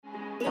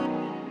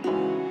Hi,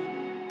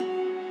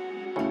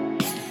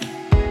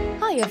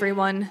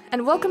 everyone,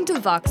 and welcome to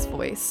Vox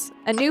Voice,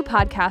 a new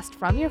podcast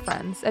from your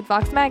friends at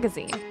Vox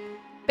Magazine.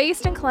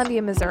 Based in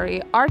Columbia,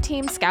 Missouri, our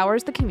team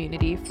scours the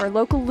community for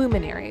local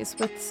luminaries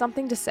with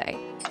something to say.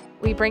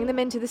 We bring them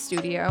into the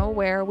studio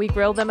where we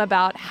grill them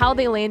about how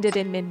they landed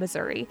in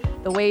mid-Missouri,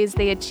 the ways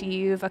they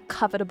achieve a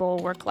covetable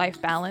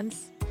work-life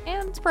balance,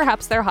 and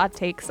perhaps their hot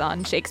takes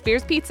on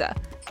Shakespeare's pizza.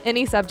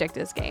 Any subject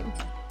is game.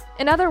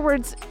 In other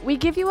words, we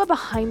give you a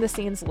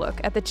behind-the-scenes look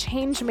at the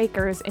change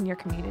makers in your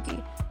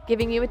community,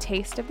 giving you a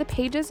taste of the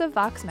pages of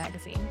Vox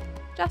Magazine,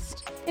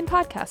 just in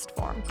podcast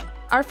form.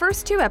 Our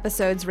first 2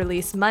 episodes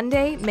release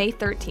Monday, May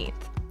 13th.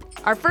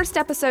 Our first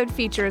episode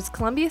features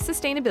Columbia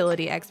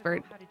sustainability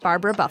expert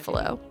Barbara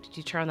Buffalo. Did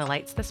you turn on the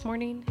lights this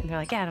morning? And they're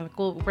like, yeah. And I'm like,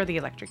 well, we're the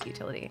electric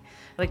utility.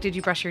 Like, did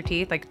you brush your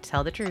teeth? Like,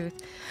 tell the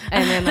truth.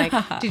 And then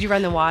like, did you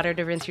run the water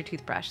to rinse your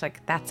toothbrush?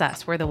 Like, that's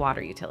us. We're the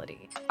water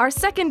utility. Our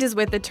second is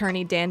with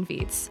attorney Dan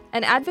Vietz,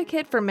 an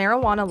advocate for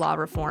marijuana law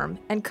reform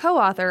and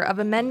co-author of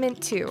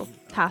Amendment 2,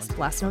 passed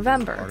last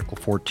November. Article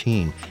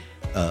 14.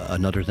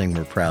 Another thing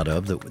we're proud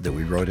of that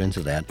we wrote into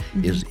that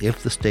is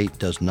if the state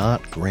does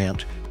not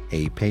grant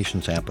a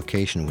patient's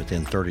application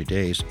within 30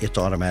 days, it's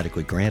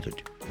automatically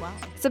granted. Wow.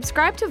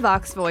 Subscribe to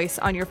Vox Voice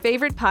on your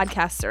favorite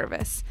podcast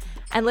service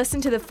and listen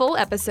to the full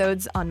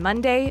episodes on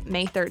Monday,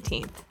 May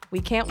 13th.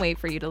 We can't wait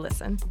for you to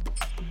listen.